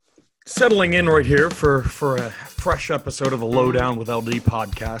settling in right here for a fresh episode of the Lowdown with LD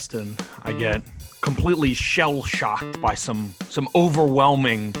podcast, and I get completely shell-shocked by some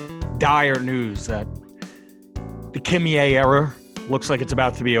overwhelming, dire news that the Kim Ye era looks like it's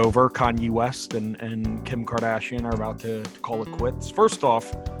about to be over. Kanye West and Kim Kardashian are about to call it quits. First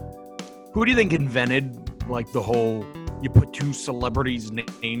off, who do you think invented, like, the whole you put two celebrities'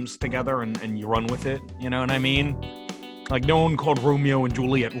 names together and you run with it? You know what I mean? Like, no one called Romeo and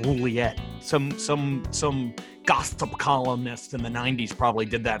Juliet Juliet. Some gossip columnist in the 90s probably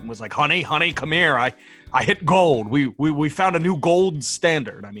did that and was like, honey, come here. I hit gold. We found a new gold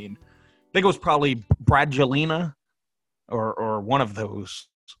standard. I mean, I think it was probably Bradgelina or one of those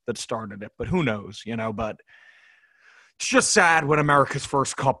that started it, but who knows, you know? But it's just sad when America's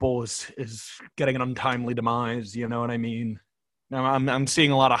first couple is getting an untimely demise, you know what I mean? Now, I'm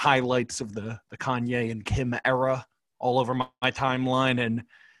seeing a lot of highlights of the Kanye and Kim era all over my timeline, and you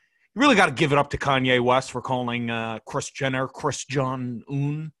really got to give it up to Kanye West for calling Kris Jenner Kris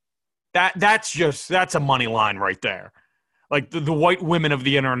Jong-un. That's a money line right there. Like the white women of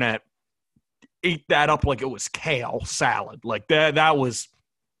the internet ate that up like it was kale salad. Like that was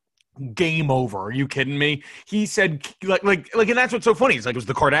game over. Are you kidding me? He said like, and that's what's so funny. It's like it was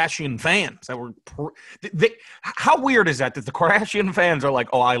the Kardashian fans that were. How weird is that the Kardashian fans are like,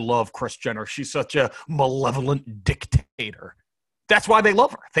 oh, I love Kris Jenner. She's such a malevolent dictator. That's why they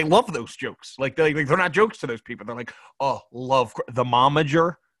love her. They love those jokes. Like they're not jokes to those people. They're like, oh, love the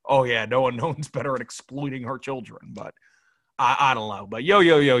momager. Oh yeah, no one's better at exploiting her children. But I don't know. But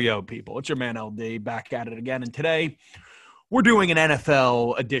yo, people, it's your man LD back at it again, and today we're doing an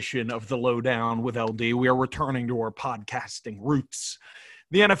NFL edition of the Lowdown with LD. We are returning to our podcasting roots.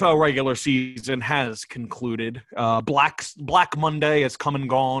 The NFL regular season has concluded. Black Monday has come and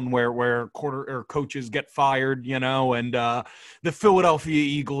gone, where coaches get fired, you know, and the Philadelphia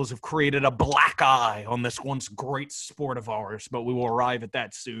Eagles have created a black eye on this once great sport of ours. But we will arrive at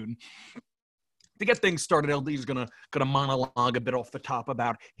that soon. To get things started, LD is gonna monologue a bit off the top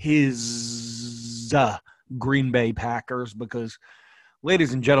about his Green Bay Packers, because,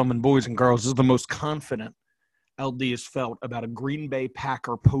 ladies and gentlemen, boys and girls, this is the most confident LD has felt about a Green Bay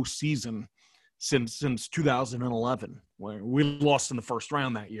Packer postseason since 2011, where we lost in the first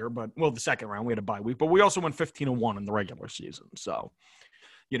round that year, the second round we had a bye week, but we also went 15-1 in the regular season. So,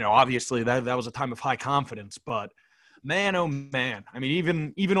 you know, obviously that was a time of high confidence, but man, oh man, I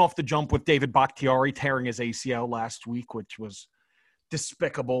mean, even off the jump with David Bakhtiari tearing his ACL last week, which was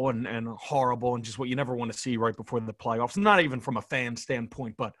despicable and horrible and just what you never want to see right before the playoffs. Not even from a fan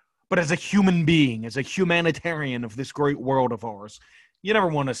standpoint, but as a human being, as a humanitarian of this great world of ours, you never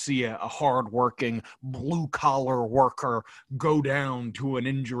want to see a hardworking blue-collar worker go down to an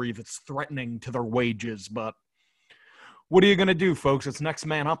injury that's threatening to their wages. But what are you going to do, folks? It's next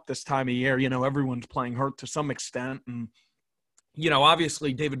man up this time of year. You know, everyone's playing hurt to some extent. And, you know,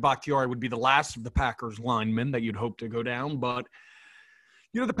 obviously David Bakhtiari would be the last of the Packers linemen that you'd hope to go down, but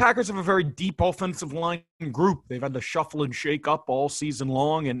you know, the Packers have a very deep offensive line group. They've had to shuffle and shake up all season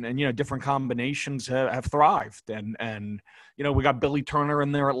long, and you know, different combinations have thrived. And you know, we got Billy Turner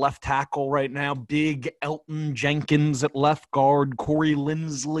in there at left tackle right now, big Elton Jenkins at left guard, Corey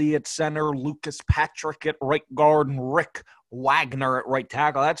Linsley at center, Lucas Patrick at right guard, and Rick Wagner at right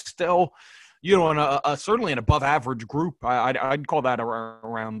tackle. That's still, you know, certainly an above-average group. I'd call that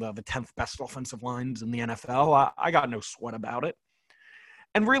around the 10th best offensive lines in the NFL. I got no sweat about it.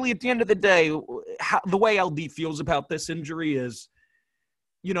 And really, at the end of the day, the way LD feels about this injury is,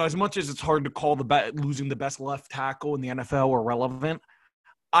 you know, as much as it's hard to call losing the best left tackle in the NFL irrelevant,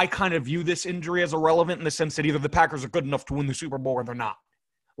 I kind of view this injury as irrelevant in the sense that either the Packers are good enough to win the Super Bowl or they're not.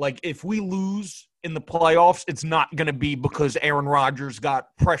 Like, if we lose in the playoffs, it's not going to be because Aaron Rodgers got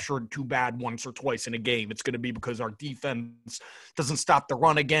pressured too bad once or twice in a game. It's going to be because our defense doesn't stop the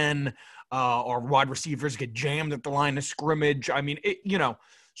run again. Our wide receivers get jammed at the line of scrimmage. I mean,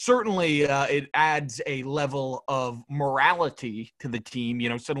 certainly it adds a level of morality to the team. You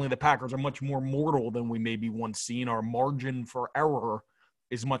know, suddenly the Packers are much more mortal than we maybe once seen. Our margin for error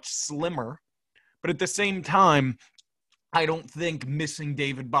is much slimmer. But at the same time, I don't think missing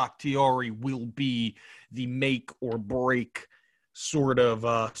David Bakhtiari will be the make or break sort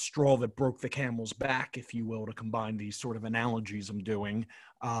of straw that broke the camel's back, if you will, to combine these sort of analogies I'm doing,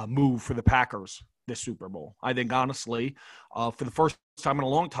 move for the Packers this Super Bowl. I think, honestly, for the first time in a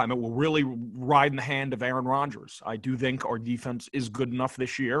long time, it will really ride in the hand of Aaron Rodgers. I do think our defense is good enough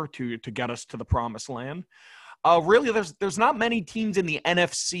this year to get us to the promised land. Really, there's not many teams in the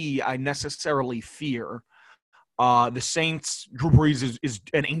NFC I necessarily fear. The Saints, Drew Brees is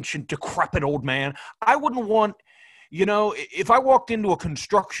an ancient, decrepit old man. I wouldn't want if I walked into a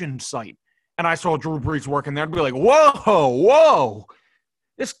construction site and I saw Drew Brees working there, I'd be like, whoa,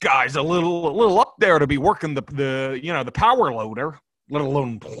 this guy's a little up there to be working the power loader, let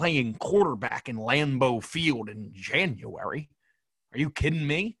alone playing quarterback in Lambeau Field in January. Are you kidding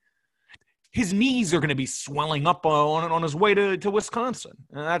me? His knees are going to be swelling up on his way to Wisconsin.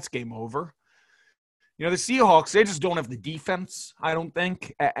 That's game over. The Seahawks, they just don't have the defense, I don't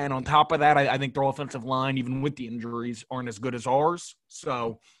think. And on top of that, I think their offensive line, even with the injuries, aren't as good as ours.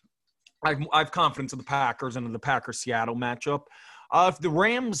 So I have confidence in the Packers and in the Packers-Seattle matchup. If the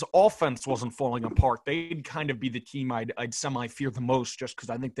Rams' offense wasn't falling apart, they'd kind of be the team I'd semi-fear the most, just because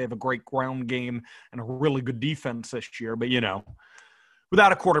I think they have a great ground game and a really good defense this year. But,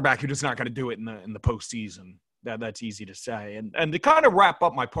 without a quarterback, you're just not going to do it in the postseason. That's easy to say. And to kind of wrap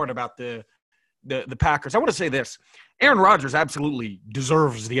up my part about the Packers, I want to say this. Aaron Rodgers absolutely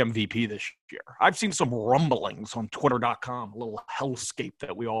deserves the MVP this year. I've seen some rumblings on Twitter.com, a little hellscape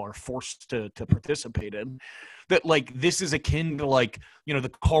that we all are forced to participate in, that, this is akin to,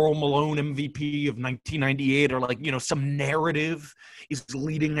 the Karl Malone MVP of 1998, or, some narrative is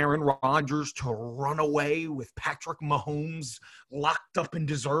leading Aaron Rodgers to run away with Patrick Mahomes locked up and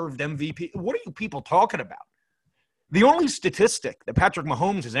deserved MVP. What are you people talking about? The only statistic that Patrick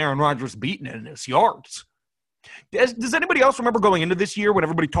Mahomes has Aaron Rodgers beaten in is yards. Does anybody else remember going into this year when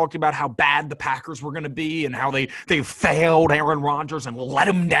everybody talked about how bad the Packers were going to be and how they failed Aaron Rodgers and let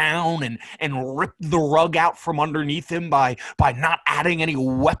him down and ripped the rug out from underneath him by not adding any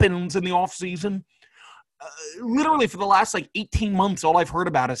weapons in the offseason? Literally for the last 18 months, all I've heard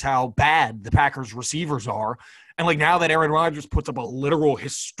about is how bad the Packers receivers are. And now that Aaron Rodgers puts up a literal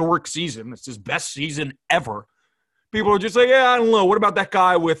historic season, it's his best season ever, people are just like, yeah, I don't know. What about that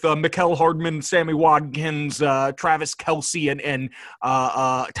guy with Mecole Hardman, Sammy Watkins, Travis Kelce, and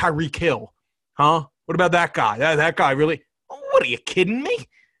Tyreek Hill? Huh? What about that guy? That guy, really? What, are you kidding me?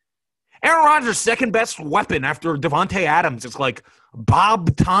 Aaron Rodgers' second best weapon after Devontae Adams is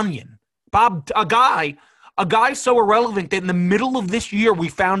Bob Tonyan. A guy so irrelevant that in the middle of this year we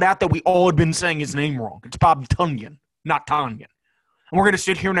found out that we all had been saying his name wrong. It's Bob Tonyan, not Tonyan. And we're going to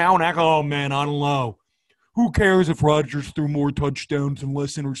sit here now and act, oh, man, I don't know. Who cares if Rodgers threw more touchdowns and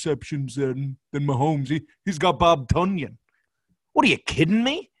less interceptions than Mahomes? He's got Bob Tonyan. What, are you kidding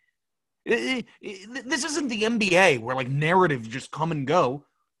me? This isn't the NBA where narratives just come and go.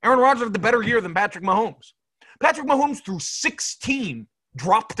 Aaron Rodgers had the better year than Patrick Mahomes. Patrick Mahomes threw 16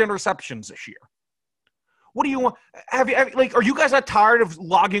 dropped interceptions this year. What do you want? Are you guys not tired of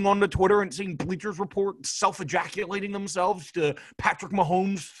logging onto Twitter and seeing Bleachers Report self-ejaculating themselves to Patrick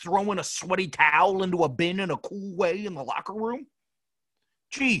Mahomes throwing a sweaty towel into a bin in a cool way in the locker room?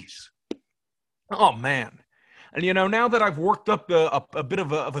 Jeez. Oh, man. And, now that I've worked up a bit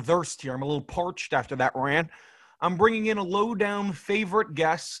of a thirst here, I'm a little parched after that rant, I'm bringing in a lowdown favorite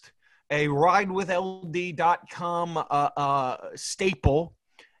guest, a ridewithld.com staple,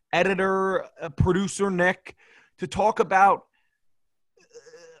 editor, producer Nick, to talk about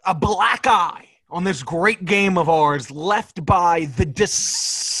a black eye on this great game of ours left by the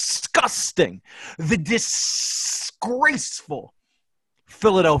disgusting, the disgraceful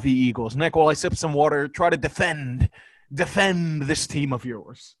Philadelphia Eagles. Nick, while I sip some water, try to defend this team of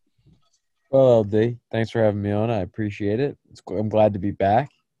yours. Well, LD, thanks for having me on. I appreciate it. I'm glad to be back.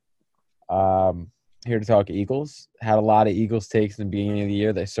 Here to talk Eagles. Had a lot of Eagles takes in the beginning of the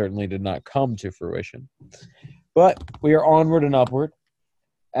year. They certainly did not come to fruition. But we are onward and upward.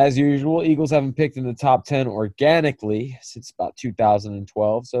 As usual, Eagles haven't picked in the top 10 organically since about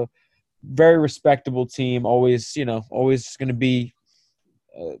 2012. So very respectable team. Always going to be,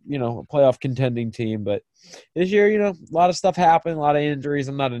 a playoff contending team. But this year, a lot of stuff happened, a lot of injuries.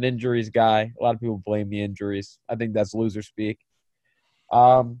 I'm not an injuries guy. A lot of people blame the injuries. I think that's loser speak.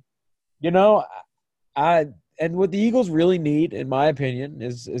 And what the Eagles really need, in my opinion,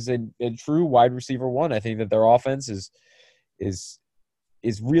 is a true wide receiver one. I think that their offense is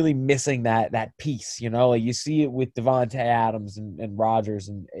really missing that piece. You see it with Devontae Adams and Rodgers,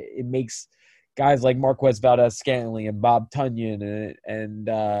 and it makes guys like Marquez Valdez-Scantling and Bob Tonyan and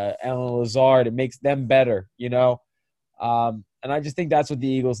Alan Lazard, it makes them better. And I just think that's what the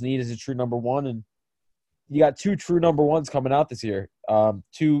Eagles need, is a true number one. And you got two true number ones coming out this year. It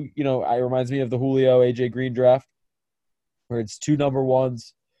reminds me of the Julio AJ Green draft, where it's two number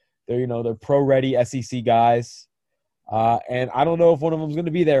ones. They're pro-ready SEC guys. And I don't know if one of them is going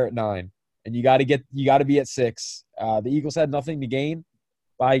to be there at 9. And you got to be at 6. The Eagles had nothing to gain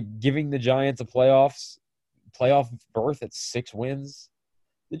by giving the Giants a playoff berth at 6 wins.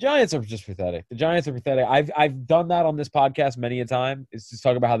 The Giants are just pathetic. The Giants are pathetic. I've done that on this podcast many a time. It's just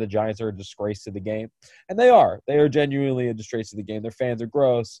talk about how the Giants are a disgrace to the game. And they are. They are genuinely a disgrace to the game. Their fans are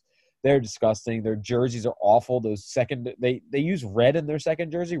gross. They're disgusting. Their jerseys are awful. They use red in their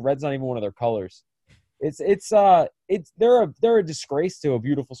second jersey. Red's not even one of their colors. They're a disgrace to a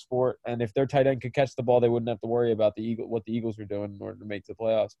beautiful sport. And if their tight end could catch the ball, they wouldn't have to worry about what the Eagles were doing in order to make the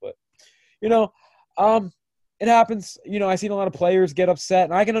playoffs. But it happens. I've seen a lot of players get upset,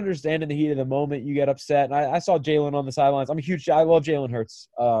 and I can understand in the heat of the moment you get upset. And I saw Jalen on the sidelines. I love Jalen Hurts.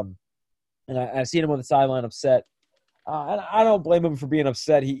 And I've seen him on the sideline upset. And I don't blame him for being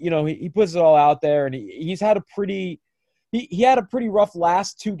upset. He puts it all out there, and he's had a pretty rough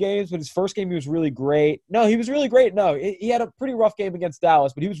last two games, but his first game he was really great. No, he was really great. No, he had a pretty rough game against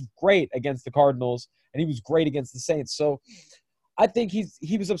Dallas, but he was great against the Cardinals, and he was great against the Saints. So I think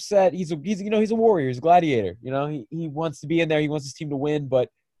he was upset. He's a warrior. He's a gladiator. He wants to be in there. He wants his team to win. But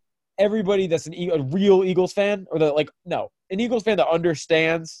everybody that's a real Eagles fan, or an Eagles fan that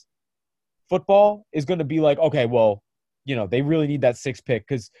understands football is going to be like, okay, well, they really need that sixth pick,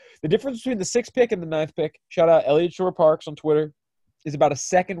 because the difference between the sixth pick and the ninth pick, shout out Elliott Shore Parks on Twitter, is about a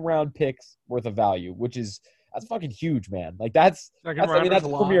second round pick's worth of value, that's fucking huge, man. Like that's a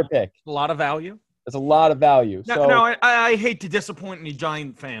premier pick. A lot of value. That's a lot of value. Now, I hate to disappoint any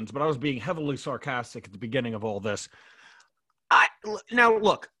Giant fans, but I was being heavily sarcastic at the beginning of all this.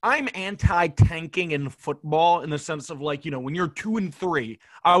 Look, I'm anti-tanking in football in the sense of when you're 2-3,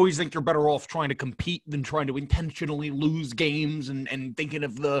 I always think you're better off trying to compete than trying to intentionally lose games and thinking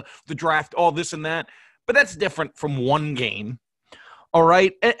of the draft, all this and that. But that's different from one game. All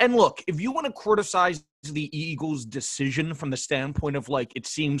right. And look, if you want to criticize the Eagles' decision from the standpoint of it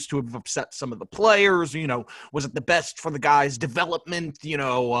seems to have upset some of the players, was it the best for the guys' development,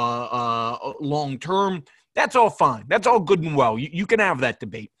 long term? That's all fine. That's all good and well. You can have that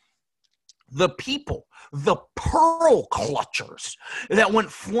debate. The people, the pearl clutchers that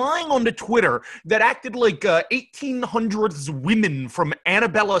went flying onto Twitter that acted like 1800s women from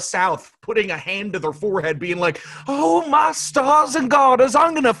Annabella South putting a hand to their forehead being like, oh, my stars and garters,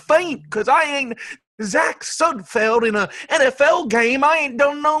 I'm going to faint because I ain't Zach Sudfeld in a NFL game. I ain't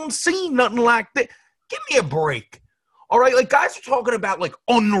seen nothing like that. Give me a break. All right, guys are talking about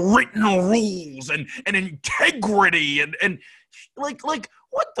unwritten rules and integrity and what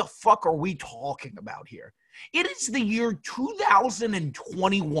the fuck are we talking about here? It is the year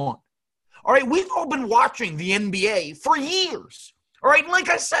 2021. All right, we've all been watching the NBA for years. All right, like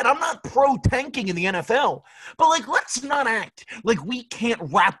I said, I'm not pro-tanking in the NFL, but let's not act like we can't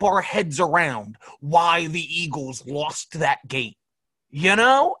wrap our heads around why the Eagles lost that game. And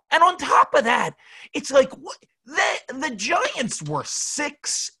on top of that, it's what? The Giants were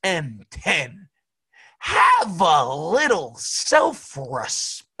 6-10. Have a little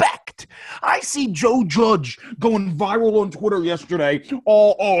self-respect. I see Joe Judge going viral on Twitter yesterday.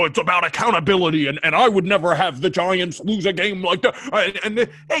 Oh, it's about accountability, and I would never have the Giants lose a game like that.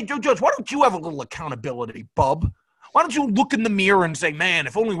 Hey, Joe Judge, why don't you have a little accountability, bub? Why don't you look in the mirror and say, man,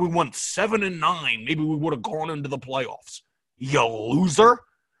 if only we went 7-9, maybe we would have gone into the playoffs. You loser.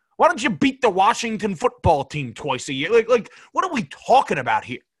 Why don't you beat the Washington football team twice a year? What are we talking about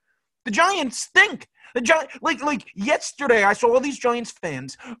here? The Giants stink. Yesterday, I saw all these Giants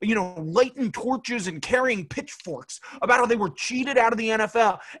fans, lighting torches and carrying pitchforks about how they were cheated out of the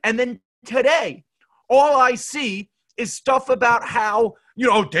NFL. And then today, all I see is stuff about how,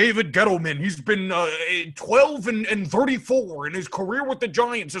 David Gettleman, he's been 12-34 in his career with the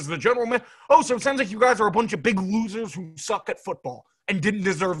Giants as the general man. Oh, so it sounds like you guys are a bunch of big losers who suck at football and didn't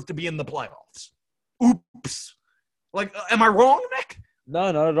deserve to be in the playoffs. Oops. Am I wrong, Nick?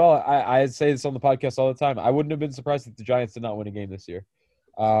 No, not at all. I say this on the podcast all the time. I wouldn't have been surprised if the Giants did not win a game this year.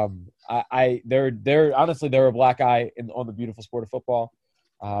 They're honestly a black eye on the beautiful sport of football.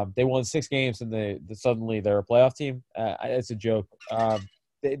 They won 6 games and suddenly they're a playoff team. It's a joke.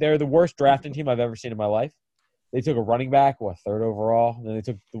 They're the worst drafting team I've ever seen in my life. They took a running back, third overall, and then they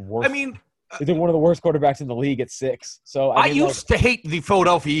took the worst. They took one of the worst quarterbacks in the league at 6. So I used to hate the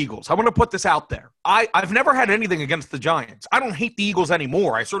Philadelphia Eagles. I want to put this out there. I've never had anything against the Giants. I don't hate the Eagles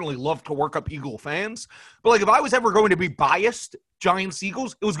anymore. I certainly love to work up Eagle fans. But if I was ever going to be biased,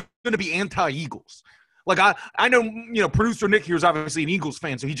 Giants-Eagles, it was going to be anti-Eagles. I know, producer Nick here is obviously an Eagles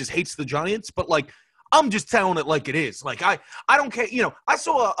fan, so he just hates the Giants. But I'm just telling it like it is. I don't care. I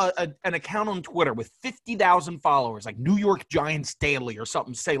saw an account on Twitter with 50,000 followers, New York Giants Daily or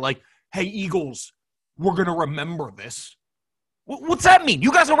something, say hey, Eagles, we're going to remember this. What's that mean?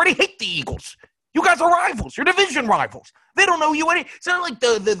 You guys already hate the Eagles. You guys are rivals. You're division rivals. They don't know you any. It's not like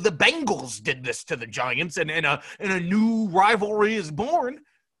the Bengals did this to the Giants and a new rivalry is born.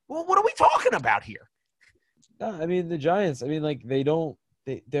 Well, what are we talking about here? No, I mean, the Giants, I mean, like, they're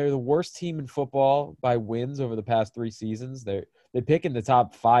the worst team in football by wins over the past 3 seasons. They pick in the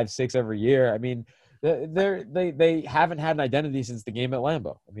top 5, 6 every year. I mean, they haven't had an identity since the game at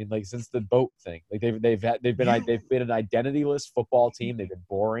Lambeau. I mean, like, since the boat thing. Like, they've been an identityless football team. They've been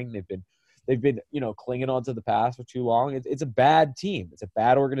boring. They've been clinging on to the past for too long. It's a bad team. It's a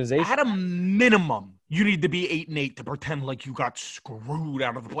bad organization. At a minimum, you need to be 8-8 to pretend like you got screwed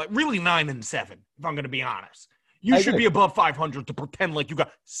out of the play. Really 9-7, if I'm going to be honest. You should be above 500 to pretend like you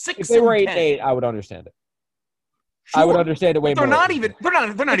got 6-10. If they were 8-8, I would understand it. Sure. I would understand it way more. They're not even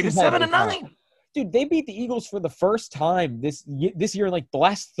 7-9. Dude, they beat the Eagles for the first time this year in like the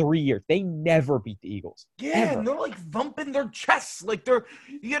last 3 years. They never beat the Eagles. Yeah, ever. And they're like thumping their chests. Like they're,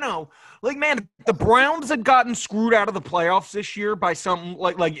 like, man, the Browns had gotten screwed out of the playoffs this year by something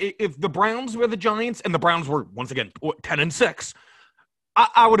like if the Browns were the Giants and the Browns were, once again, 10-6,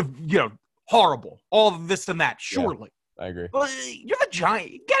 I would have, horrible. All of this and that, surely. Yeah, I agree. But you're the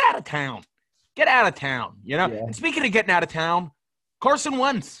Giants. Get out of town. Get out of town, Yeah. And speaking of getting out of town, Carson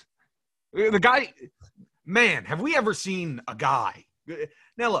Wentz. The guy, man, have we ever seen a guy?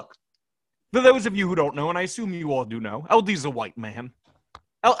 Now, look, for those of you who don't know, and I assume you all do know, LD's a white man.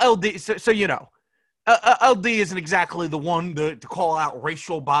 LD, so LD isn't exactly the one to call out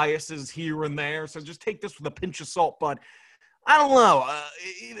racial biases here and there, so just take this with a pinch of salt, but I don't know.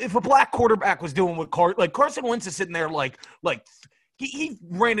 If a black quarterback was doing what Carson Wentz is sitting there like he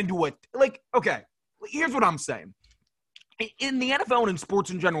ran into it. Like, okay, here's what I'm saying. In the NFL and in sports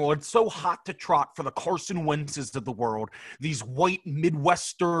in general, it's so hot to trot for the Carson Wentzes of the world, these white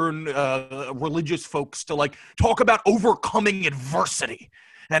Midwestern religious folks to like talk about overcoming adversity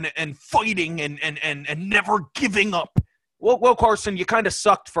and fighting and never giving up. Well, Carson, you kind of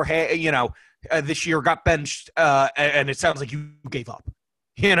sucked for this year, got benched, and it sounds like you gave up.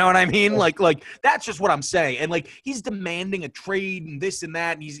 You know what I mean? Like that's just what I'm saying. And like he's demanding a trade and this and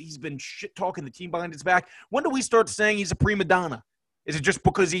that, and he's been shit talking the team behind his back. When do we start saying he's a prima donna? Is it just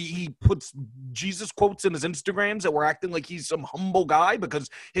because he puts Jesus quotes in his Instagrams that we're acting like he's some humble guy? Because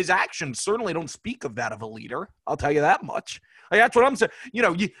his actions certainly don't speak of that of a leader. I'll tell you that much. Like, that's what I'm saying.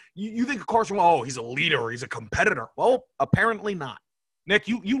 You think of Carson, he's a leader, he's a competitor. Well, apparently not. Nick,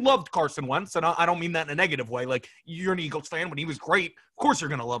 you loved Carson Wentz, and I don't mean that in a negative way. Like, you're an Eagles fan. When he was great, of course you're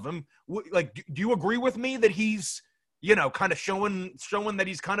going to love him. Like, do you agree with me that he's, kind of showing that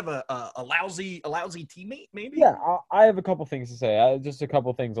he's kind of a lousy teammate, maybe? Yeah, I have a couple things to say. Just a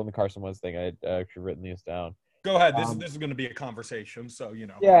couple things on the Carson Wentz thing. I had actually written these down. Go ahead. This is going to be a conversation, so,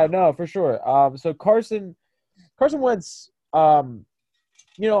 Yeah, no, for sure. So Carson Wentz, I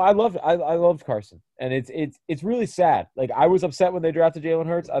loved Carson, and it's really sad. Like, I was upset when they drafted Jalen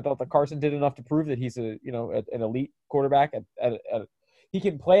Hurts. I thought that Carson did enough to prove that he's an elite quarterback. He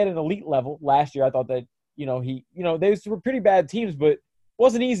can play at an elite level. Last year, I thought that those were pretty bad teams, but it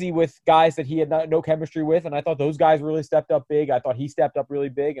wasn't easy with guys that he had no chemistry with. And I thought those guys really stepped up big. I thought he stepped up really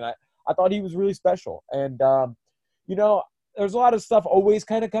big, and I thought he was really special. And there's a lot of stuff always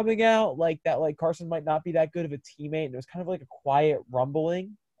kind of coming out like that, like Carson might not be that good of a teammate. And there's kind of like a quiet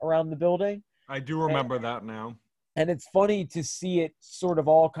rumbling around the building. I do remember that now. And it's funny to see it sort of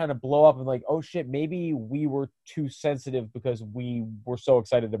all kind of blow up and like, oh shit, maybe we were too sensitive because we were so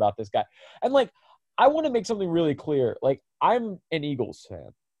excited about this guy. And like, I want to make something really clear. Like, I'm an Eagles fan.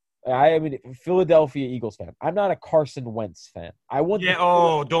 I am a Philadelphia Eagles fan. I'm not a Carson Wentz fan. Anyone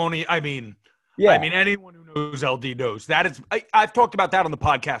who knows LD knows that is. I've talked about that on the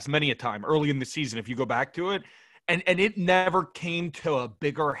podcast many a time early in the season. If you go back to it, and it never came to a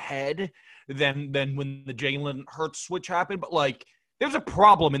bigger head than when the Jalen Hurts switch happened. But like, there's a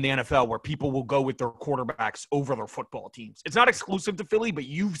problem in the NFL where people will go with their quarterbacks over their football teams. It's not exclusive to Philly, but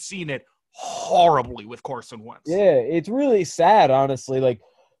you've seen it horribly with Carson Wentz. Yeah, it's really sad, honestly. Like,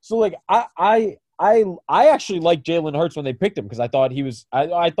 so like I actually liked Jalen Hurts when they picked him because I thought he was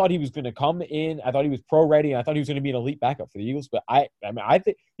going to come in. I thought he was pro ready. And I thought he was going to be an elite backup for the Eagles. But I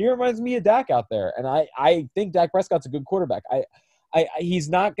think he reminds me of Dak out there, and I think Dak Prescott's a good quarterback. He's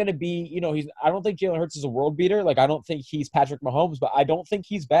not going to be, I don't think Jalen Hurts is a world beater. Like, I don't think he's Patrick Mahomes, but I don't think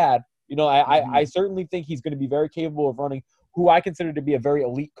he's bad. I certainly think he's going to be very capable of running who I consider to be a very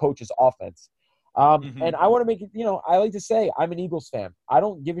elite coach's offense. And I want to make it, I like to say I'm an Eagles fan. I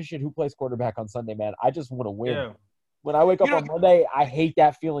don't give a shit who plays quarterback on Sunday, man. I just want to win. Yeah. When I wake up on Monday, I hate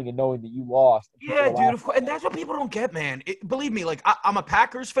that feeling of knowing that you lost. Yeah, dude. And that's what people don't get, man. Believe me, like, I'm a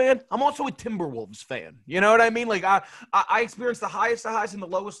Packers fan. I'm also a Timberwolves fan. You know what I mean? Like, I experienced the highest of highs and the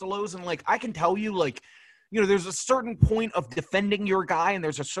lowest of lows. And, like, I can tell you, like, there's a certain point of defending your guy, and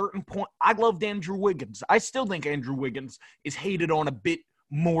there's a certain point. I loved Andrew Wiggins. I still think Andrew Wiggins is hated on a bit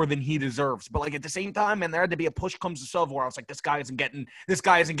more than he deserves. But like at the same time, man, there had to be a push comes to shove where I was like, this guy isn't getting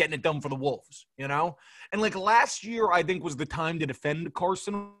it done for the Wolves, you know? And like last year, I think was the time to defend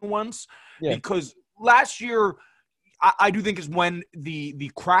Carson Wentz because last year I do think is when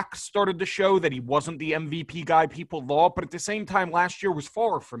the cracks started to show that he wasn't the MVP guy people thought. But at the same time, last year was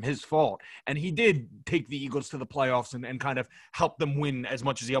far from his fault. And he did take the Eagles to the playoffs and kind of help them win as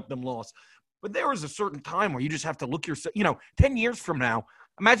much as he helped them lose. But there was a certain time where you just have to look yourself, 10 years from now,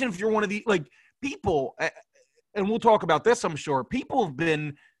 imagine if you're one of the, like, people, and we'll talk about this, I'm sure, people have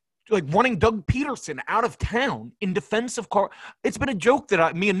been, like, running Doug Peterson out of town in defense of It's been a joke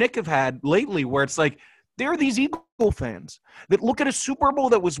that me and Nick have had lately where it's like, there are these Eagle fans that look at a Super Bowl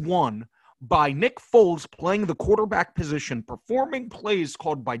that was won by Nick Foles playing the quarterback position, performing plays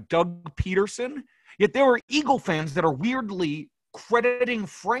called by Doug Peterson, yet there are Eagle fans that are weirdly crediting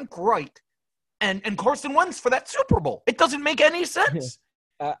Frank Reich and Carson Wentz for that Super Bowl. It doesn't make any sense.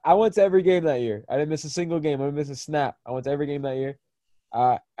 I went to every game that year. I didn't miss a single game. I didn't miss a snap. I went to every game that year,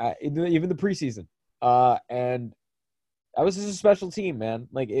 even the preseason. And that was just a special team, man.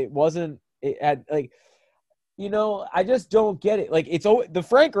 Like, I just don't get it. Like, it's the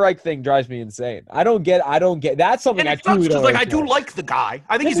Frank Reich thing drives me insane. I don't get. That's something I truly don't. Like, I do like the guy.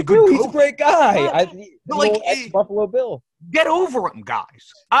 I think he's a good coach. He's a great guy. Buffalo Bill. Get over him,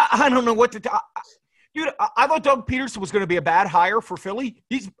 guys. I don't know what to tell. Dude, I thought Doug Peterson was going to be a bad hire for Philly.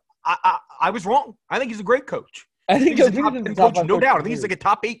 I was wrong. I think he's a great coach. I think he's a top 10 coach, no doubt. I think he's like a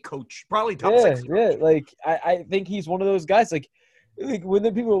top 8 coach, probably top 6. Yeah, like I think he's one of those guys. Like when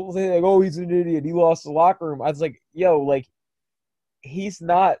the people say like, "Oh, he's an idiot. He lost the locker room," I was like, "Yo, like he's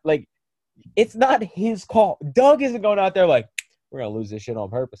not like it's not his call." Doug isn't going out there like, "We're gonna lose this shit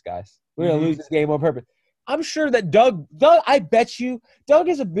on purpose, guys. We're gonna lose this game on purpose." I'm sure that Doug, I bet you, Doug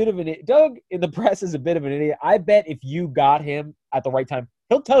is a bit of an idiot. Doug in the press is a bit of an idiot. I bet if you got him at the right time,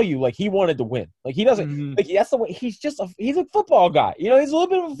 he'll tell you, like, he wanted to win. Like, he doesn't, like, that's the way, he's a football guy. He's a little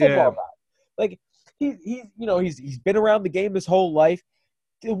bit of a football guy. Like, he's been around the game his whole life.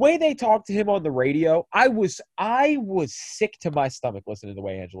 The way they talked to him on the radio, I was sick to my stomach listening to the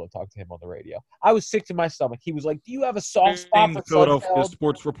way Angelo talked to him on the radio. I was sick to my stomach. He was like, "Do you have a soft spot for Philadelphia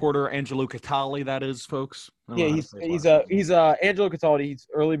sports reporter Angelo Catali?" That is, folks. Yeah, he's Angelo Catali. He's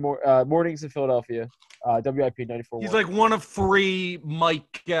early mornings in Philadelphia. WIP 94. He's like one of 3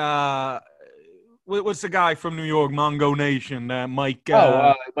 Mike. What's the guy from New York, Mongo Nation? Mike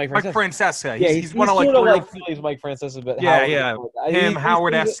Francesa. Yeah, he's one of like sort of like Philly's Mike Francesa, but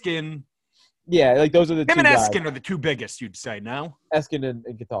Howard Eskin. Yeah, like those are the two and guys. Eskin are the 2 biggest, you'd say, no? Eskin and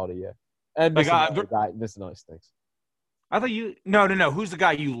Cataldi, yeah. And missing nice things. I thought you – no. Who's the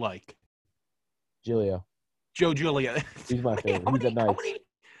guy you like? Giulio. Joe Giulio. He's my favorite. He's a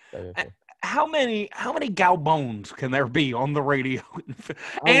nice. How many Galbones can there be on the radio?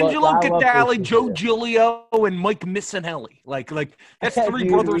 Angelo Catali, Joe Giulio, and Mike Missinelli. Like that's 3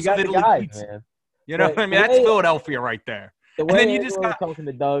 brothers of Italy pizza. Man. You know what I mean? That's Philadelphia right there. The way and then you just got talking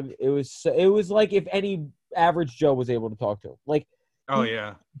to Doug, it was like if any average Joe was able to talk to him. Like,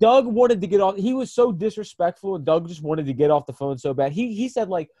 Doug wanted to get off. He was so disrespectful, and Doug just wanted to get off the phone so bad. He said,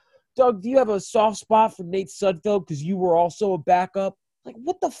 like, "Doug, do you have a soft spot for Nate Sudfeld because you were also a backup?" Like,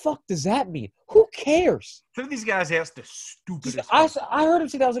 what the fuck does that mean? Who cares? Some of these guys ask the stupidest. I heard him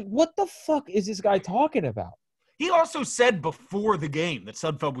say that. I was like, what the fuck is this guy talking about? He also said before the game that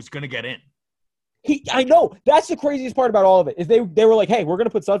Sudfeld was going to get in. I know. That's the craziest part about all of it is they were like, hey, we're going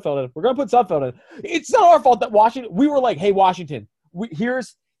to put Sudfeld in. We're going to put Sudfeld in. It's not our fault that Washington – we were like, hey, Washington,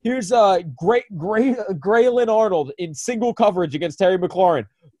 here's Graylin Arnold in single coverage against Terry McLaurin.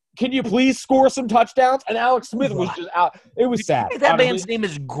 Can you please score some touchdowns? And Alex Smith was just out. It was sad. That man's name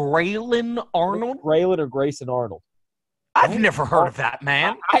is Graylin Arnold? Graylin or Grayson Arnold. I've never heard of that,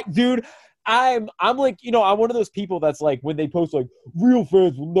 man. Dude, I'm like, I'm one of those people that's like, when they post like, real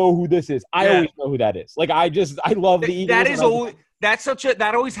fans will know who this is. I always know who that is. Like, I love the Eagles.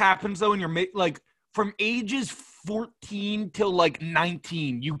 That always happens, though, in your, like, from ages 14 till like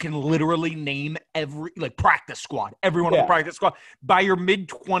 19, you can literally name every like practice squad, everyone on the practice squad. By your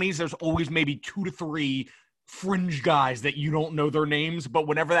mid-20s, there's always maybe 2 to 3 fringe guys that you don't know their names, but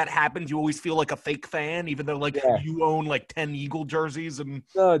whenever that happens, you always feel like a fake fan, even though like you own like 10 Eagle jerseys. And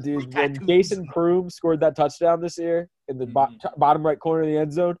no, dude, when Jason Kroom scored that touchdown this year in the bottom right corner of the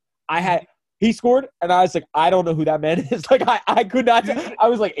end zone, he scored, and I was like, I don't know who that man is. Like, I could not. I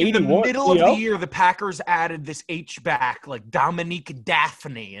was like 81. In the middle of the year, the Packers added this H-back, like Dominique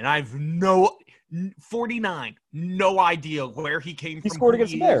Daphne, and I've 49, no idea where he came from. He scored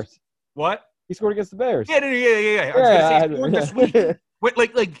against the Bears. What? He scored against the Bears. Yeah. I was going to say, he scored this week. Wait,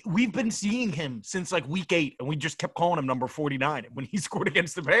 like we've been seeing him since like week 8, and we just kept calling him number 49. And when he scored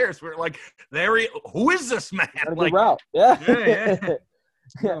against the Bears, we were like, who is this man? What a Like, good route. Yeah.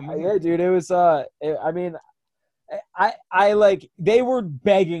 Yeah, Dude, it was I mean, I like they were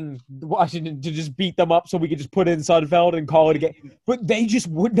begging Washington to just beat them up so we could just put in Sudfeld and call it a game, but they just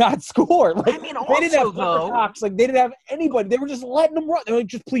would not score. Like, I mean, they didn't have also, Cox, like they didn't have anybody. They were just letting them run. They're like,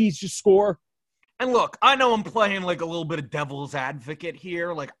 just please, just score. And look, I know I'm playing like a little bit of devil's advocate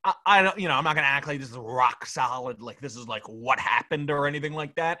here. Like I don't, I'm not gonna act like this is rock solid. Like this is like what happened or anything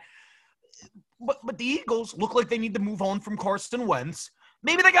like that. But the Eagles look like they need to move on from Carson Wentz.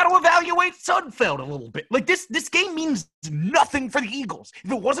 Maybe they got to evaluate Sudfeld a little bit. Like this game means nothing for the Eagles.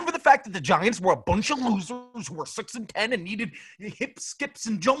 If it wasn't for the fact that the Giants were a bunch of losers who were 6-10 and needed hip skips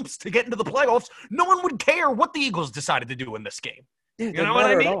and jumps to get into the playoffs, no one would care what the Eagles decided to do in this game. You know what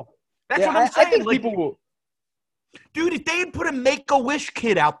I mean? That's what I'm saying. I think like, people will. Dude, if they had put a Make-A-Wish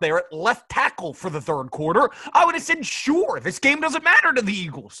kid out there at left tackle for the third quarter, I would have said, sure, this game doesn't matter to the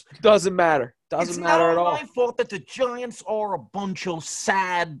Eagles. Doesn't matter. Doesn't matter at all. It's not my fault that the Giants are a bunch of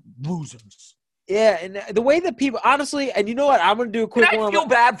sad losers. Yeah, and the way that people, honestly, and you know what? I'm going to do a quick one. I feel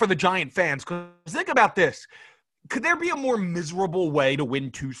bad for the Giant fans because think about this. Could there be a more miserable way to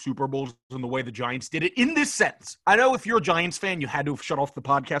win 2 Super Bowls than the way the Giants did it in this sense? I know if you're a Giants fan, you had to have shut off the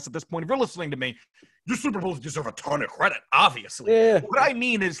podcast at this point. If you're listening to me, your Super Bowls deserve a ton of credit, obviously. Yeah. What I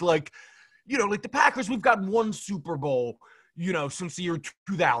mean is like the Packers, we've got 1 Super Bowl, since the year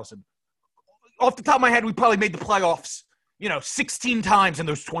 2000. Off the top of my head, we probably made the playoffs, 16 times in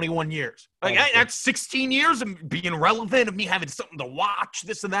those 21 years. Like, that's 16 years of being relevant, of me having something to watch,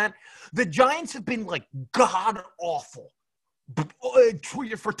 this and that. The Giants have been, like, god-awful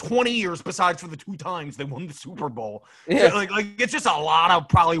for 20 years, besides for the 2 times they won the Super Bowl. Yeah. Like it's just a lot of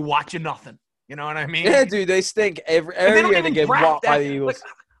probably watching nothing. You know what I mean? Yeah, dude, they stink. Every year they get whopped by the Eagles. Like,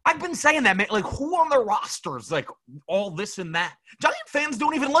 I've been saying that, man. Like, who on their rosters, like, all this and that? Giant fans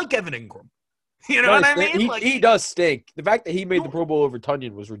don't even like Evan Ingram. You know what I mean? He does stink. The fact that he made the Pro Bowl over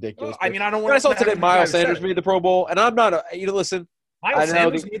Tunyon was ridiculous. I mean, I don't want to. I saw today Miles Sanders made the Pro Bowl, and I'm not listen. Miles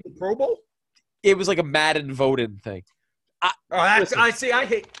Sanders made the Pro Bowl? It was like a Madden voting thing. I see. I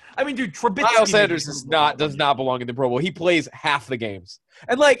hate. I mean, dude, Trubisky. Miles Sanders does not belong in the Pro Bowl. He plays half the games,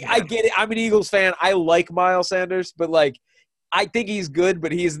 and like I get it. I'm an Eagles fan. I like Miles Sanders, but like I think he's good,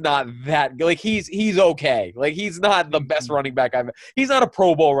 but he's not that good. Like he's okay. Like he's not the best running back I've. He's not a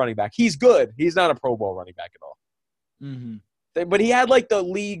Pro Bowl running back. He's good. He's not a Pro Bowl running back at all. Mm-hmm. But he had like the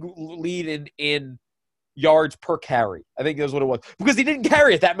league lead in yards per carry. I think that's what it was because he didn't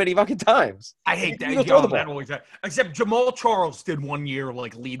carry it that many fucking times. I hate that. That always, except Jamaal Charles did one year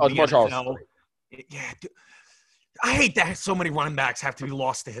like lead the NFL. Charles. Yeah, dude. I hate that so many running backs have to be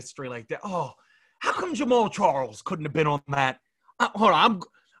lost to history like that. Oh, how come Jamaal Charles couldn't have been on that? Hold on,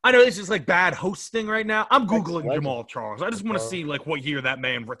 I know this is like bad hosting right now. I'm googling Jamaal Charles. I just want to see like what year that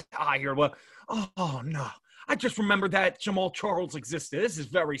man retired. Well, oh no, I just remembered that Jamaal Charles existed. This is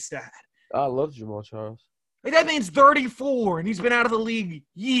very sad. I love Jamaal Charles. Like, that man's 34, and he's been out of the league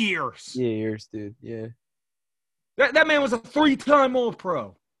years. Years, dude. Yeah. That man was a 3-time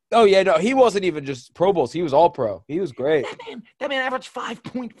All-Pro. Oh, yeah, no, he wasn't even just Pro Bowls. He was All-Pro. He was great. That man averaged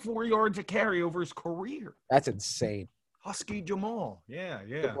 5.4 yards a carry over his career. That's insane. Husky Jamaal. Yeah.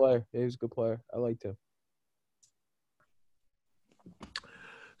 Good player. Yeah, he was a good player. I liked him.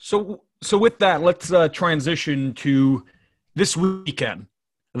 So with that, let's transition to this weekend.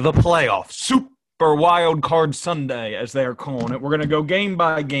 The playoffs, Super Wild Card Sunday, as they are calling it. We're going to go game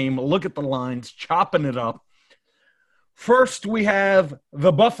by game, look at the lines, chopping it up. First, we have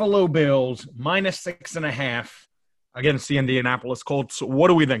the Buffalo Bills, -6.5 against the Indianapolis Colts. What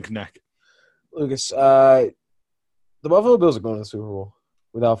do we think, Nick? Lucas, the Buffalo Bills are going to the Super Bowl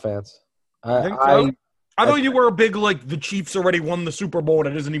without fans. I thought you were a big, like, the Chiefs already won the Super Bowl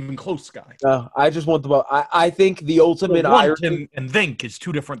and it isn't even close guy. No, I just want the – I think the ultimate irony – and think is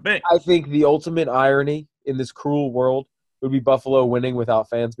two different things. I think the ultimate irony in this cruel world would be Buffalo winning without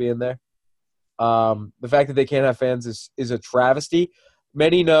fans being there. The fact that they can't have fans is a travesty.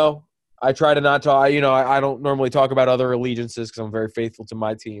 Many know. I try to not talk – I don't normally talk about other allegiances because I'm very faithful to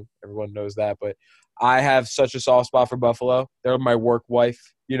my team. Everyone knows that. But I have such a soft spot for Buffalo. They're my work wife.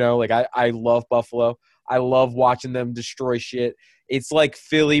 I love Buffalo. I love watching them destroy shit. It's like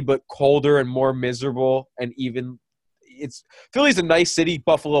Philly, but colder and more miserable. And Philly's a nice city.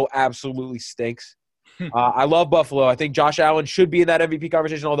 Buffalo absolutely stinks. I love Buffalo. I think Josh Allen should be in that MVP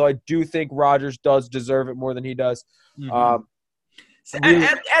conversation, although I do think Rodgers does deserve it more than he does. Mm-hmm.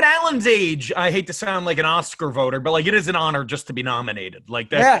 At Allen's age, I hate to sound like an Oscar voter, but like it is an honor just to be nominated. Like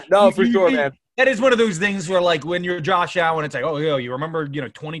that. Yeah, no, for sure, man. That is one of those things where, like, when you're Josh Allen, it's like, oh, you remember,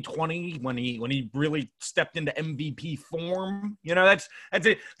 2020 when he really stepped into MVP form. That's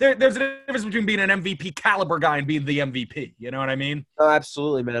it. There's a difference between being an MVP caliber guy and being the MVP. You know what I mean? Oh,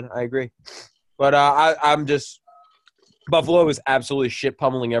 absolutely, man. I agree. But I'm just Buffalo is absolutely shit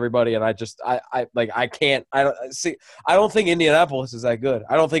pummeling everybody, and I don't think Indianapolis is that good.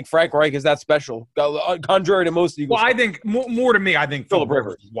 I don't think Frank Reich is that special. Contrary to most Eagles. Well, I think more to me, I think Phillip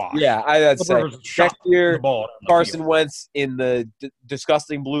Rivers. Washed. Yeah, I'd say next year Carson Wentz Wentz in the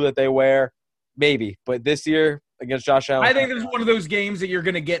disgusting blue that they wear, maybe. But this year against Josh Allen, I think this is one of those games that you're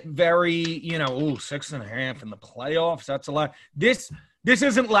going to get very, 6.5 in the playoffs. That's a lot. This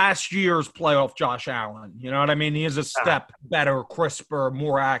isn't last year's playoff Josh Allen. You know what I mean? He is a step better, crisper,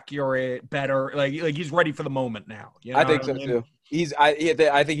 more accurate, better. Like he's ready for the moment now. I think so too.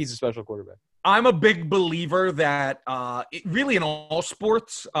 I think he's a special quarterback. I'm a big believer that really in all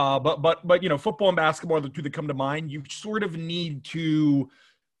sports, but football and basketball are the two that come to mind. You sort of need to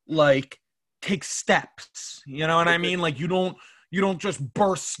take steps. You know what I mean? Like you don't just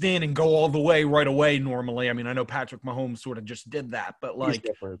burst in and go all the way right away normally. I mean, I know Patrick Mahomes sort of just did that, but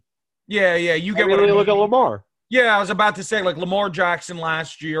yeah, you get what I mean. Look at Lamar. Yeah, I was about to say, Lamar Jackson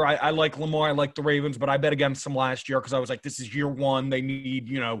last year. I like Lamar. I like the Ravens, but I bet against them last year because I was like, this is year one. They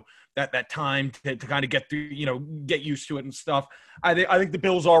need, that time to kind of get through, get used to it and stuff. I think the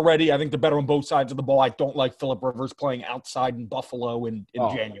Bills are ready. I think they're better on both sides of the ball. I don't like Phillip Rivers playing outside in Buffalo in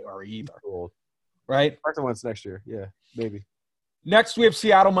January either. Cool. Right? Carson Wentz next year. Yeah, maybe. Next, we have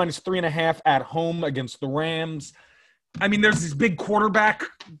Seattle -3.5 at home against the Rams. I mean, there's this big quarterback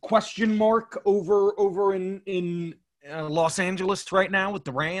question mark over in Los Angeles right now with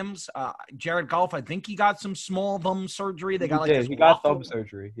the Rams. Jared Goff, I think he got some small thumb surgery. They got he got thumb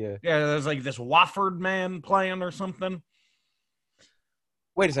surgery. Yeah. Yeah, there's this Wofford man playing or something.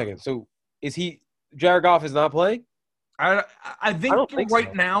 Wait a second. So Jared Goff is not playing? I think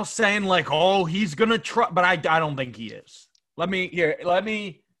right now saying he's gonna try, but I don't think he is. Let me do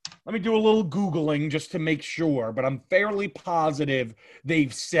a little Googling just to make sure, but I'm fairly positive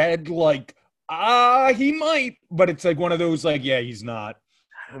they've said he might, but it's one of those he's not.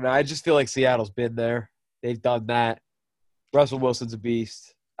 I don't know. I just feel like Seattle's been there. They've done that. Russell Wilson's a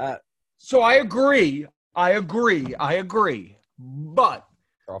beast. So I agree. But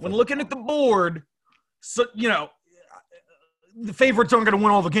when looking at the board, so the favorites aren't going to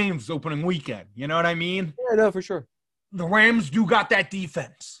win all the games opening weekend. You know what I mean? Yeah, no, for sure. The Rams do got that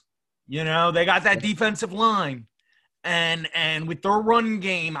defense. They got that defensive line. And with their run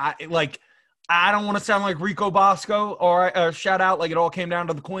game, I don't want to sound like Rico Bosco or shout out it all came down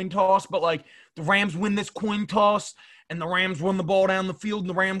to the coin toss, but the Rams win this coin toss and the Rams run the ball down the field and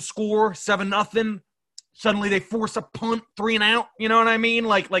the Rams score 7-0. Suddenly they force a punt, 3 and out. You know what I mean?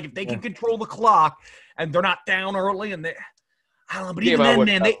 If they can control the clock and they're not down early and I don't know, but even then,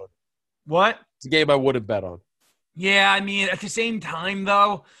 man, what? It's a game I would have bet on. Yeah, I mean, at the same time,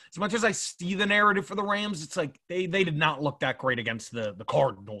 though, as much as I see the narrative for the Rams, it's they did not look that great against the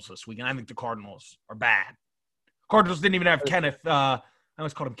Cardinals this weekend. I think the Cardinals are bad. Cardinals didn't even have Kenneth. I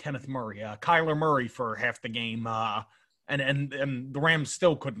always called him Kenneth Murray. Kyler Murray for half the game, and the Rams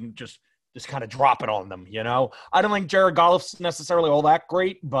still couldn't just kind of drop it on them. I don't think Jared Goff's necessarily all that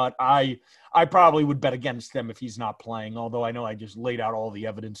great, but I probably would bet against them if he's not playing. Although I know I just laid out all the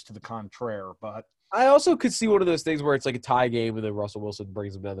evidence to the contrary, but. I also could see one of those things where it's a tie game and then Russell Wilson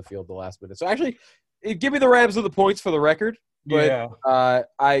brings them down the field the last minute. So actually, give me the Rams with the points for the record. But yeah.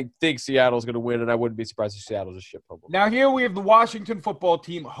 I think Seattle's going to win, and I wouldn't be surprised if Seattle just ship home. Now here we have the Washington football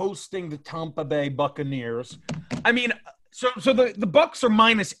team hosting the Tampa Bay Buccaneers. I mean, so the Bucs are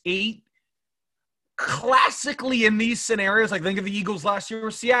 -8. Classically in these scenarios, think of the Eagles last year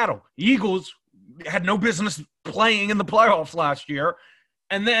or Seattle. The Eagles had no business playing in the playoffs last year,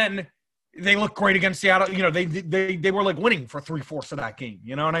 and then they look great against Seattle. They were winning for 3/4 of that game.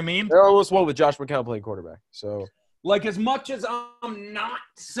 You know what I mean? They almost won with Josh McCown playing quarterback. So, as much as I'm not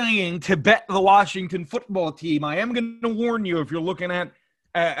saying to bet the Washington football team, I am going to warn you if you're looking at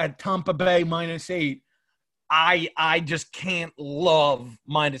Tampa Bay -8. I just can't love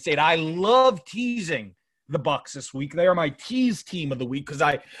 -8. I love teasing the Bucs this week. They are my tease team of the week because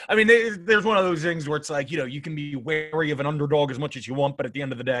there's one of those things where it's you can be wary of an underdog as much as you want, but at the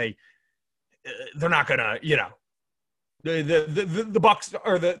end of the day, they're not gonna, the Bucs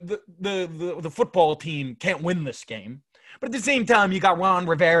or the football team can't win this game. But at the same time, you got Ron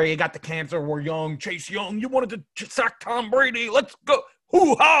Rivera, you got the cancer war Young, Chase Young. You wanted to sack Tom Brady. Let's go,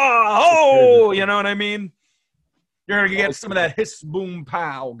 hoo ha ho! You know what I mean? You're gonna get some of that hiss boom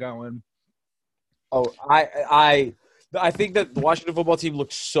pow going. Oh, I I think that the Washington football team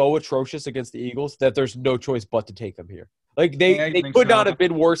looks so atrocious against the Eagles that there's no choice but to take them here. Like they could not have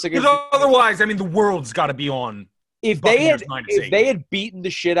been worse against. Because otherwise, I mean, the world's got to be on. If they had beaten the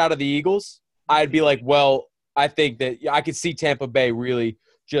shit out of the Eagles, I'd be like, well, I think that I could see Tampa Bay really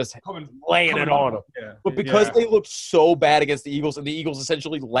just laying it on them. Yeah. But because they looked so bad against the Eagles and the Eagles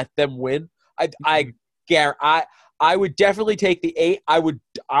essentially let them win, I would definitely take the 8. I'm going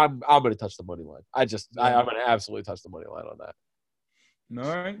to touch the money line. I'm going to absolutely touch the money line on that.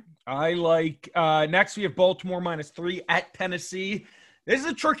 All right. I like next we have Baltimore -3 at Tennessee. This is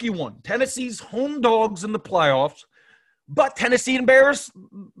a tricky one. Tennessee's home dogs in the playoffs, but Tennessee and Bears,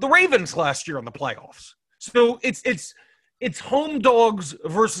 the Ravens last year in the playoffs. So it's home dogs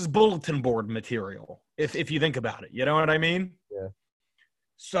versus bulletin board material, if you think about it. You know what I mean? Yeah.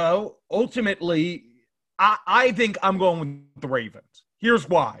 So ultimately, I think I'm going with the Ravens. Here's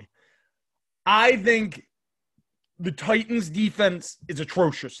why. I think the Titans' defense is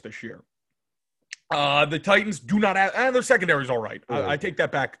atrocious this year. The Titans do not have – their secondary is all right. I take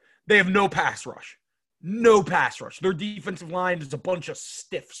that back. They have no pass rush. No pass rush. Their defensive line is a bunch of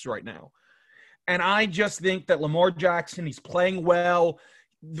stiffs right now. And I just think that Lamar Jackson, he's playing well.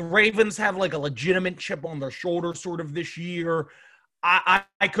 The Ravens have like a legitimate chip on their shoulder sort of this year. I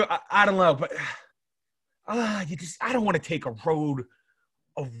don't know, but I don't want to take a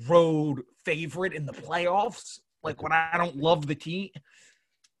road favorite in the playoffs. Like when I don't love the team.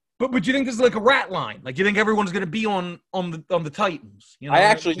 But you think this is like a rat line? Like you think everyone's going to be on the Titans? You know? I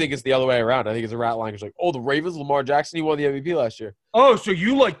actually think it's the other way around. I think it's a rat line. It's like, the Ravens, Lamar Jackson, he won the MVP last year. Oh, so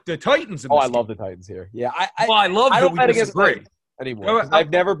you like the Titans? I love the Titans here. Yeah, I don't bet against the Titans anymore. I've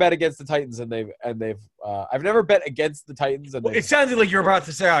never bet against the Titans, and they've. I've never bet against the Titans, and it sounded like you're about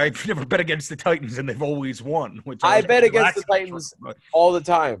to say I've never bet against the Titans, and they've always won. Which I bet against the Titans all the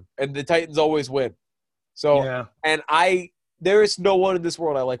time, and the Titans always win. So, yeah. And there is no one in this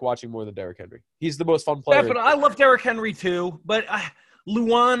world I like watching more than Derrick Henry. He's the most fun player. Definitely. I love Derrick Henry too, but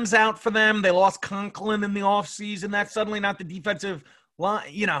Luan's out for them. They lost Conklin in the offseason. That's suddenly not the defensive line.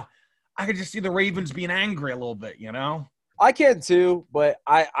 You know, I could just see the Ravens being angry a little bit, you know? I can too, but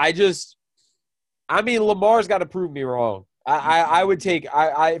I mean, Lamar's got to prove me wrong. I would take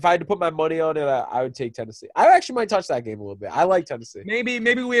if I had to put my money on it, I would take Tennessee. I actually might touch that game a little bit. I like Tennessee. Maybe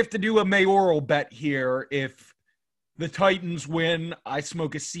we have to do a mayoral bet here. If the Titans win, I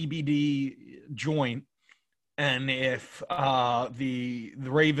smoke a CBD joint, and if the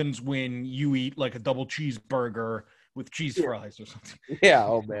Ravens win, you eat like a double cheeseburger with cheese fries or something. Yeah.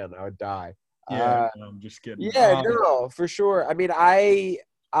 Oh man, I would die. Yeah, no, I'm just kidding. Yeah, no, for sure. I mean, I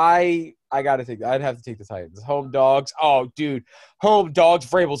gotta take. I'd have to take the Titans. Home dogs. Oh, dude, home dogs.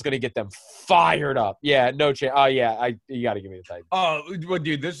 Vrabel's gonna get them fired up. Yeah, no chance. Oh yeah, you gotta give me the Titans. Oh, well,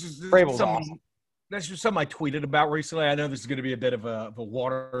 dude, this is awesome. That's just something I tweeted about recently. I know this is going to be a bit of a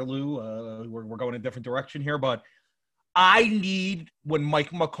Waterloo. We're going a different direction here, but I need, when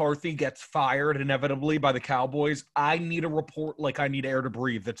Mike McCarthy gets fired inevitably by the Cowboys, I need a report like I need air to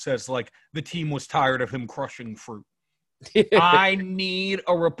breathe that says, like, the team was tired of him crushing fruit. I need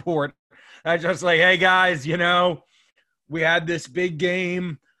a report that's just like, hey, guys, you know, we had this big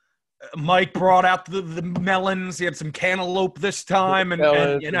game. Mike brought out the melons. He had some cantaloupe this time,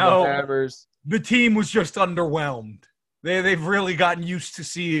 and you know, the team was just underwhelmed. They've really gotten used to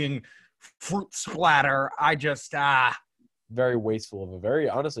seeing fruit splatter. I just very wasteful of a very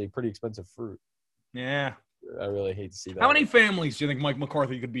honestly pretty expensive fruit. Yeah, I really hate to see that. How many families do you think Mike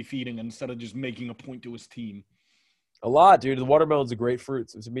McCarthy could be feeding instead of just making a point to his team? A lot, dude. The watermelon's a great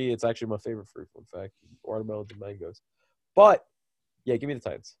fruit. So to me, it's actually my favorite fruit. In fact, watermelons and mangoes. But yeah, give me the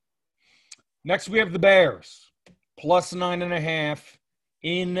Titans. Next, we have the Bears, +9.5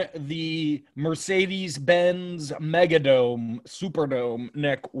 in the Mercedes-Benz Megadome, Superdome.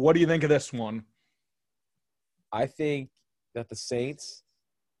 Nick, what do you think of this one? I think that the Saints,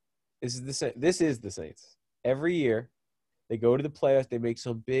 this is the Saints. Every year, they go to the playoffs. They make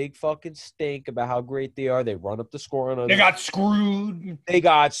some big fucking stink about how great they are. They run up the score on us. They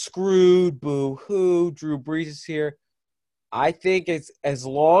got screwed. Boo-hoo. Drew Brees is here. I think it's as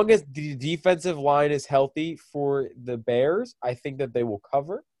long as the defensive line is healthy for the Bears, I think that they will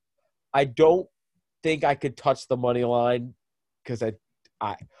cover. I don't think I could touch the money line because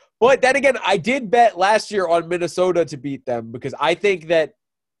but then again, I did bet last year on Minnesota to beat them because I think that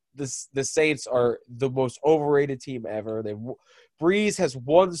the Saints are the most overrated team ever. Breeze has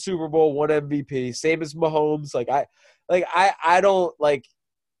won Super Bowl, won MVP, same as Mahomes.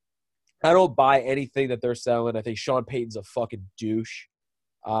 I don't buy anything that they're selling. I think Sean Payton's a fucking douche.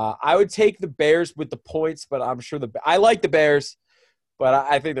 I would take the Bears with the points, but I'm sure I like the Bears, but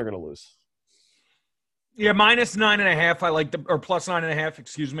I think they're going to lose. Yeah, minus 9.5. I like or plus 9.5.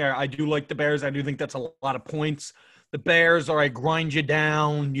 Excuse me. I do like the Bears. I do think that's a lot of points. The Bears are grind you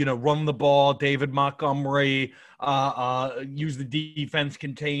down, run the ball, David Montgomery, use the defense,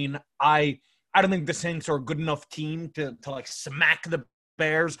 contain. I don't think the Saints are a good enough team to like smack the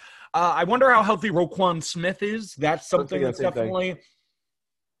Bears. I wonder how healthy Roquan Smith is. That's something that's definitely.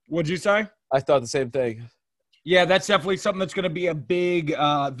 What'd you say? I thought the same thing. Yeah, that's definitely something that's going to be a big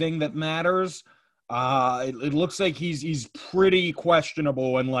thing that matters. It looks like he's pretty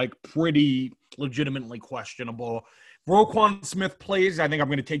questionable and like pretty legitimately questionable. If Roquan Smith plays, I think I'm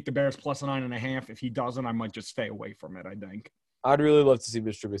going to take the Bears plus 9.5. If he doesn't, I might just stay away from it, I think. I'd really love to see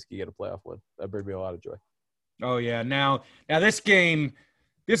Mitch Trubisky get a playoff win. That'd bring me a lot of joy. Oh yeah. Now this game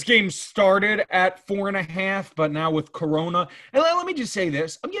started at 4.5, but now with Corona, and let me just say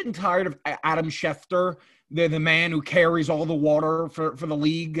this: I'm getting tired of Adam Schefter, the man who carries all the water for the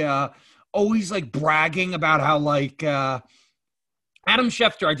league, always like bragging about how like Adam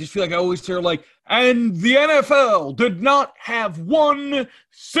Schefter. I just feel like I always hear like, and the NFL did not have one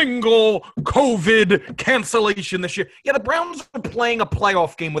single COVID cancellation this year. Yeah, the Browns are playing a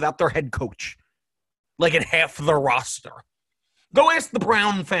playoff game without their head coach, like in half their roster. Go ask the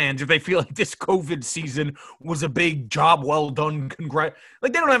Brown fans if they feel like this COVID season was a big job well done. Like, they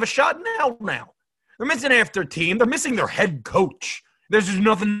don't have a shot now. They're missing half their team. They're missing their head coach. There's just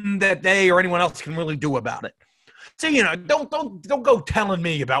nothing that they or anyone else can really do about it. So, don't go telling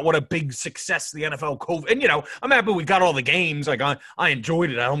me about what a big success the NFL COVID. And, I'm happy we got all the games. Like, I enjoyed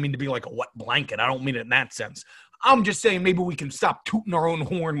it. I don't mean to be like a wet blanket. I don't mean it in that sense. I'm just saying maybe we can stop tooting our own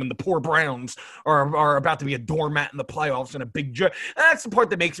horn when the poor Browns are about to be a doormat in the playoffs and a big – that's the part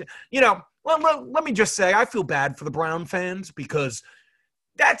that makes it – let me just say I feel bad for the Brown fans because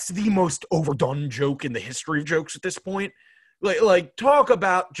that's the most overdone joke in the history of jokes at this point. Like talk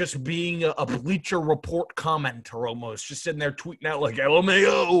about just being a Bleacher Report commenter almost, just sitting there tweeting out like,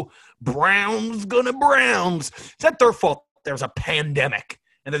 LMAO, Browns gonna Browns. Is that their fault there's a pandemic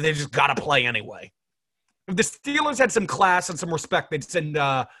and that they just got to play anyway? If the Steelers had some class and some respect, they'd send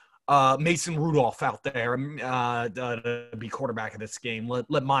Mason Rudolph out there to be quarterback of this game.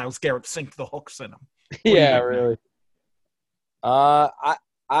 Let Myles Garrett sink the hooks in him. Yeah, really. I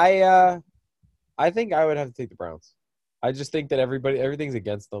think I would have to take the Browns. I just think that everything's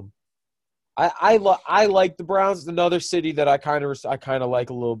against them. I like the Browns. Another city that I kind of like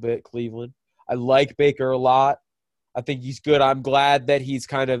a little bit, Cleveland. I like Baker a lot. I think he's good. I'm glad that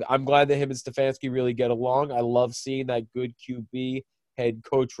I'm glad that him and Stefanski really get along. I love seeing that good QB head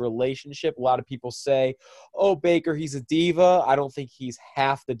coach relationship. A lot of people say, "Oh, Baker, he's a diva." I don't think he's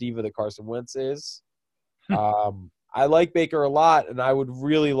half the diva that Carson Wentz is. I like Baker a lot, and I would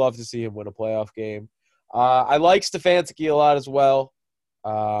really love to see him win a playoff game. I like Stefanski a lot as well.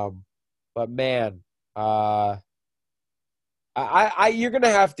 But man, you're gonna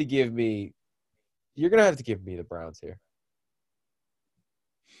have to give me the Browns here.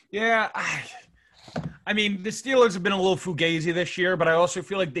 Yeah, I mean, the Steelers have been a little fugazi this year, but I also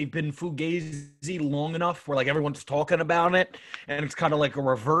feel like they've been fugazi long enough where like everyone's talking about it, and it's kind of like a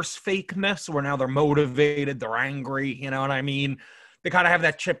reverse fakeness where now they're motivated, they're angry, you know what I mean? They kind of have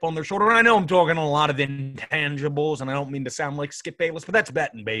that chip on their shoulder. And I know I'm talking a lot of intangibles, and I don't mean to sound like Skip Bayless, but that's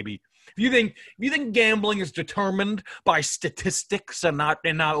betting, baby. If you think gambling is determined by statistics and not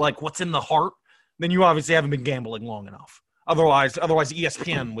like what's in the heart, then you obviously haven't been gambling long enough. Otherwise,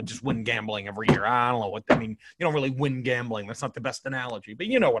 ESPN would just win gambling every year. I don't know what I mean. You don't really win gambling. That's not the best analogy, but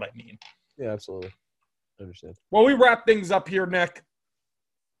you know what I mean. Yeah, absolutely. I understand. Well, we wrap things up here, Nick.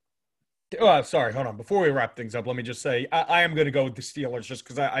 Sorry, hold on. Before we wrap things up, let me just say I am going to go with the Steelers just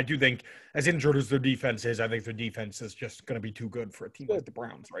because I do think, as injured as their defense is, I think their defense is just going to be too good for a team like the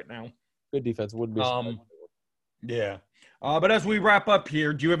Browns right now. Good defense wouldn't be. Yeah. But as we wrap up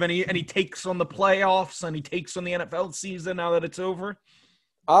here, do you have any takes on the playoffs? Any takes on the NFL season now that it's over?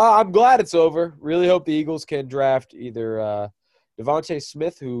 I'm glad it's over. Really hope the Eagles can draft either Devontae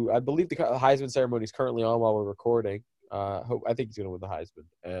Smith, who I believe the Heisman ceremony is currently on while we're recording. I think he's going to win the Heisman.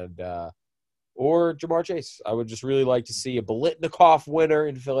 And or Jamaal Chase. I would just really like to see a Biletnikoff winner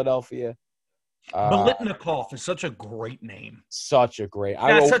in Philadelphia. Biletnikoff is such a great name. Such a great.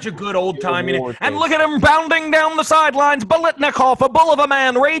 That's such a good old-time name. And look at him bounding down the sidelines. Biletnikoff, a bull of a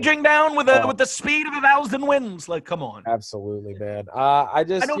man, raging down with the speed of 1,000 winds. Like, come on. Absolutely, man. I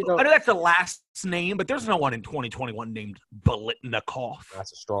know that's the last name, but there's no one in 2021 named Biletnikoff.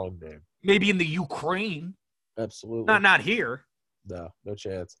 That's a strong name. Maybe in the Ukraine. Absolutely. Not here. No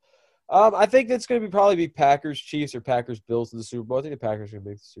chance. I think that's going to probably be Packers, Chiefs, or Packers, Bills in the Super Bowl. I think the Packers are going to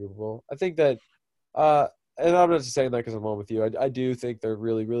make the Super Bowl. I think that, and I'm not just saying that because I'm on with you. I do think they're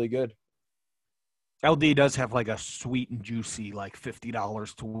really, really good. LD does have like a sweet and juicy like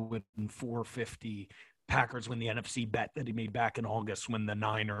 $50 to win 450. Packers win the NFC bet that he made back in August when the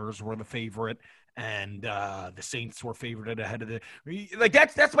Niners were the favorite and the Saints were favored ahead of the like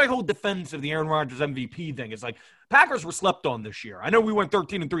that's my whole defense of the Aaron Rodgers MVP thing. It's like Packers were slept on this year. I know we went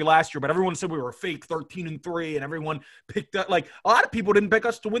 13-3 last year, but everyone said we were fake 13-3, and everyone picked up like a lot of people didn't pick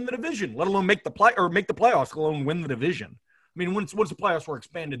us to win the division, let alone make the playoffs, let alone win the division. I mean, once the playoffs were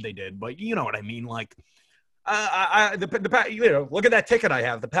expanded, they did, but you know what I mean. Like, look at that ticket I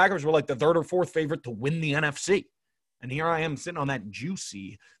have. The Packers were like the third or fourth favorite to win the NFC, and here I am sitting on that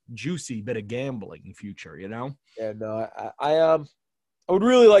juicy bit of gambling future. You know? Yeah, no, I would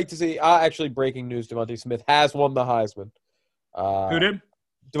really like to see. Actually, breaking news: Devontae Smith has won the Heisman. Who did?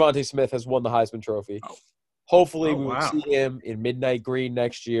 Devontae Smith has won the Heisman Trophy. Oh. Hopefully, we will see him in midnight green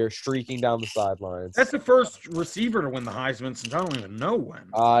next year, streaking down the sidelines. That's the first receiver to win the Heisman since I don't even know when.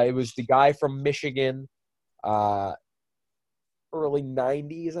 It was the guy from Michigan, early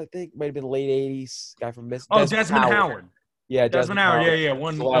 90s, I think. Might have been late 80s. Guy from Michigan. Oh, Desmond Howard. Yeah, Desmond Howard. Yeah.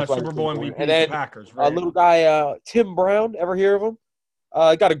 Won Super Bowl MVP and then, Packers. Right? A little guy, Tim Brown. Ever hear of him?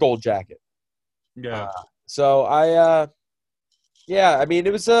 Got a gold jacket. Yeah. Yeah, I mean,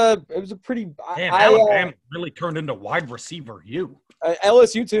 it was a pretty. Damn, Alabama really turned into wide receiver.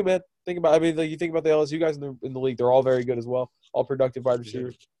 LSU too, man. Think about. I mean, you think about the LSU guys in the league; they're all very good as well, all productive wide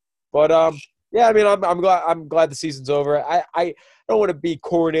receivers. But yeah, I mean, I'm glad the season's over. I don't want to be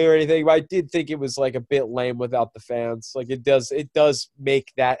corny or anything, but I did think it was like a bit lame without the fans. Like it does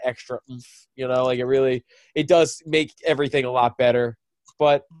make that extra oomph, you know. Like it does make everything a lot better.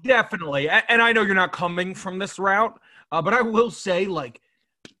 But definitely, and I know you're not coming from this route. But I will say, like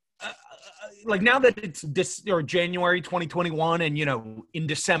now that it's January 2021, and in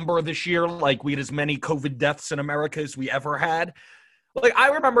December of this year, like we had as many COVID deaths in America as we ever had. Like I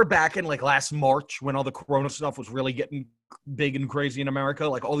remember back in like last March when all the Corona stuff was really getting big and crazy in America.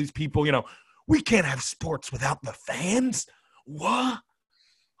 Like all these people, we can't have sports without the fans. What?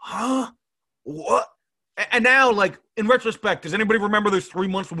 Huh? What? And now, like in retrospect, does anybody remember those 3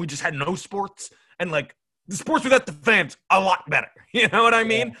 months when we just had no sports and like? The sports without the fans, a lot better. You know what I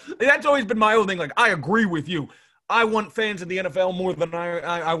mean? Yeah. That's always been my whole thing. Like, I agree with you. I want fans in the NFL more than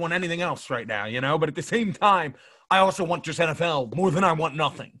I want anything else right now, But at the same time, I also want just NFL more than I want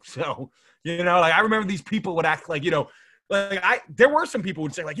nothing. So, like I remember these people would act like, there were some people who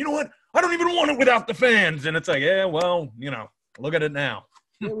would say like, you know what? I don't even want it without the fans. And it's like, yeah, well, look at it now.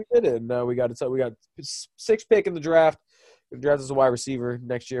 Yeah, we did it. No, we got 6th pick in the draft. The draft as a wide receiver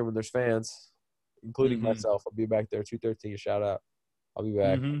next year when there's fans. Including myself. I'll be back there. 213, shout out. I'll be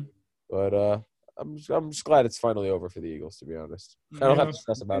back. But I'm just glad it's finally over for the Eagles, to be honest. I don't have to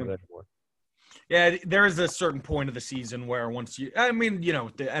stress about it anymore. Yeah, there is a certain point of the season where once the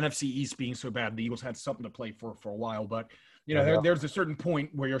NFC East being so bad, the Eagles had something to play for a while. But, there's a certain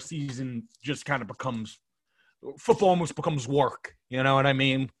point where your season just kind of becomes – football almost becomes work. You know what I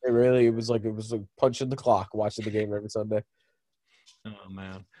mean? It was like punching the clock, watching the game every Sunday. Oh,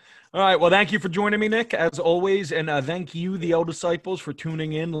 man. All right. Well, thank you for joining me, Nick, as always. And thank you, the L Disciples, for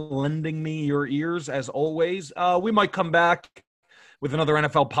tuning in, lending me your ears, as always. We might come back with another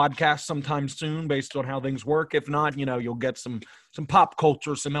NFL podcast sometime soon based on how things work. If not, you'll get some pop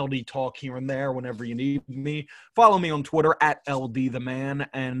culture, some LD talk here and there whenever you need me. Follow me on Twitter at LDTheMan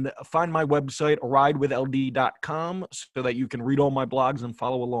and find my website, ridewithld.com, so that you can read all my blogs and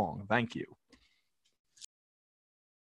follow along. Thank you.